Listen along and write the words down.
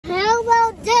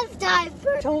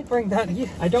Don't bring that.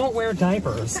 I don't wear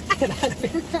diapers. Get out of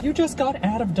here. You just got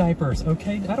out of diapers,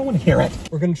 okay? I don't want to hear it.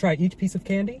 We're going to try each piece of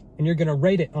candy, and you're going to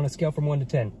rate it on a scale from 1 to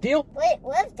 10. Deal? Wait,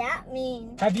 what does that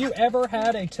mean? Have you ever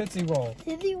had a Tootsie Roll?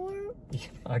 Tootsie Roll?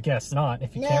 I guess not,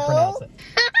 if you can't pronounce it.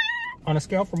 On a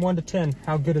scale from 1 to 10,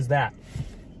 how good is that?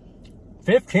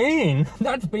 15?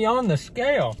 That's beyond the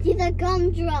scale. He's a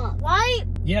gumdrop, right?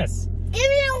 Yes. Give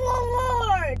me a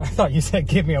reward! I thought you said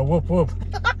give me a whoop whoop.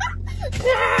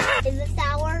 Is it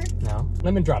sour? No.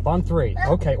 Lemon drop on 3.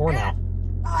 Okay, or now.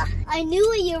 I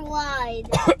knew it, you lied.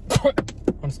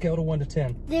 On a scale to 1 to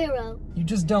 10. 0. You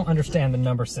just don't understand the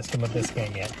number system of this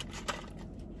game yet.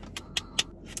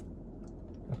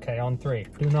 Okay, on 3.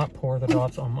 Do not pour the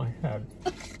drops on my head.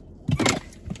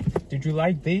 Did you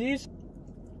like these?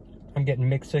 I'm getting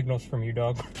mixed signals from you,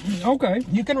 dog. Okay,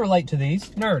 you can relate to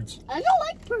these. Nerds. I don't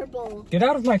like purple. Get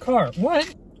out of my car.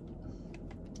 What?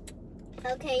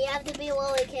 Okay, you have to be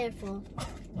really careful.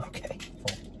 Okay.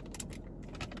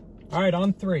 All right,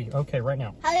 on 3. Okay, right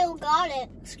now. How you got it?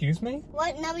 Excuse me?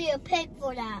 What number you pick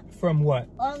for that? From what?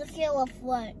 On the scale of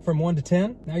what? From 1 to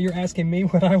 10? Now you're asking me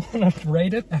what I want to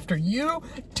rate it after you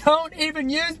don't even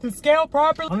use the scale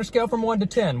properly? On a scale from 1 to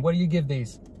 10, what do you give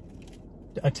these?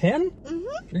 A 10?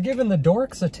 Mm-hmm. You're giving the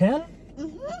dorks a 10?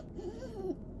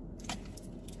 Mm-hmm.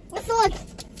 What's the one?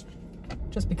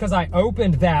 Just because I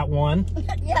opened that one.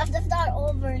 You have to start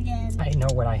over again. I know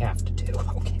what I have to do.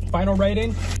 Okay. Final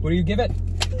rating. What do you give it?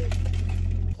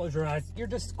 Close your eyes. You're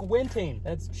just squinting.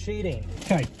 That's cheating.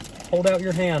 Okay. Hold out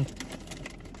your hand.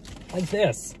 Like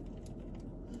this.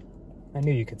 I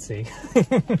knew you could see.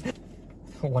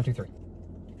 1, 2, 3.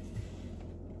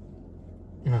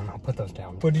 No, put those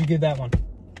down. What did you give that one?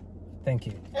 Thank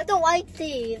you. That's a white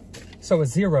teeth. So a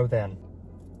 0 then.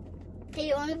 Okay,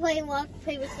 you want to play rock,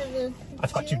 paper, scissors? I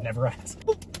thought you'd never ask.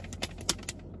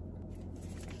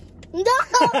 No!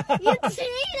 You cheated!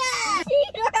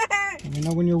 Cheater! Let me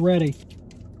know when you're ready.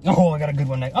 Oh, I got a good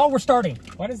one next. Oh, we're starting.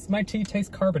 Why does my tea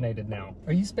taste carbonated now?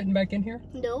 Are you spitting back in here?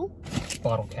 No.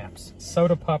 Bottle caps.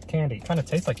 Soda pop candy. Kind of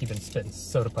tastes like you've been spitting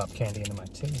soda pop candy into my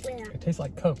tea. Yeah. It tastes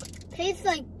like Coke. Tastes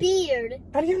like beard.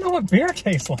 How do you know what beer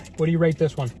tastes like? What do you rate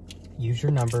this one? Use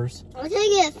your numbers. I'll take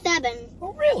it a 7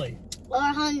 Oh, really? or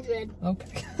 100.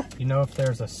 Okay. You know, if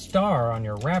there's a star on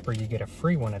your wrapper, you get a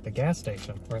free one at the gas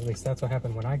station. Or at least that's what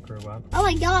happened when I grew up. Oh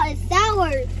my god, it's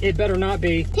sour. It better not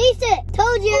be. Taste it.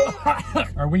 Told you.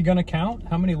 Are we gonna count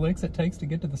how many licks it takes to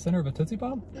get to the center of a Tootsie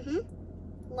Pop?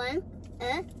 1,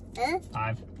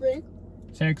 5, 3,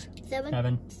 6, 7.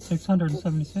 7,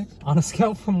 676. On a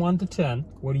scale from 1 to 10,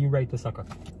 what do you rate the sucker?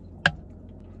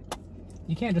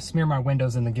 You can't just smear my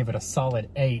windows and then give it a solid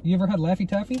 8. You ever had Laffy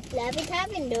Taffy? Laffy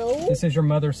Taffy, no. This is your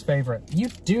mother's favorite. You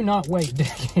do not wait, do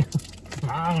you?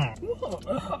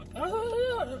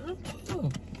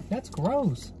 That's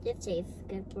gross. It tastes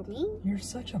good for me. You're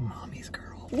such a mommy's girl.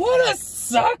 What a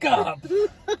suck up!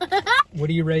 What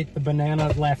do you rate the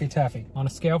banana Laffy Taffy? On a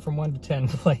scale from 1 to 10,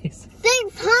 please.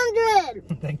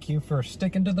 600! Thank you for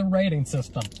sticking to the rating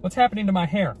system. What's happening to my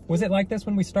hair? Was it like this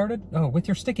when we started? Oh, with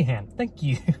your sticky hand. Thank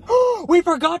you. We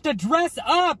forgot to dress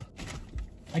up!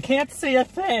 I can't see a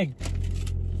thing.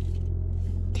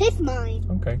 Taste mine.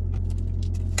 Okay.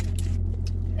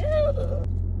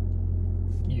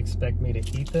 You expect me to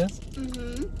eat this?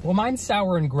 Well, mine's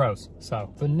sour and gross.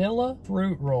 So, vanilla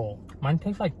fruit roll. Mine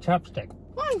tastes like chopstick.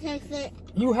 Mine tastes it.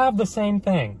 You have the same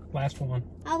thing. Last one.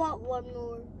 I want one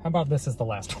more. How about this is the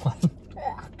last one?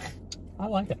 I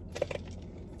like it.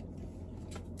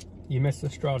 You missed the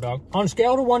straw, dog. On a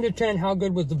scale of 1 to 10, how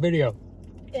good was the video?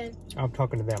 Good. I'm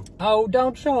talking to them. Oh,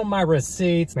 don't show them my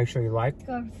receipts. Make sure you like.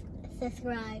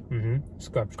 Subscribe.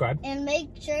 Subscribe. And make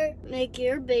sure, make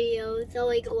your videos so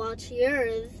we can watch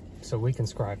yours. So we can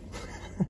scribe.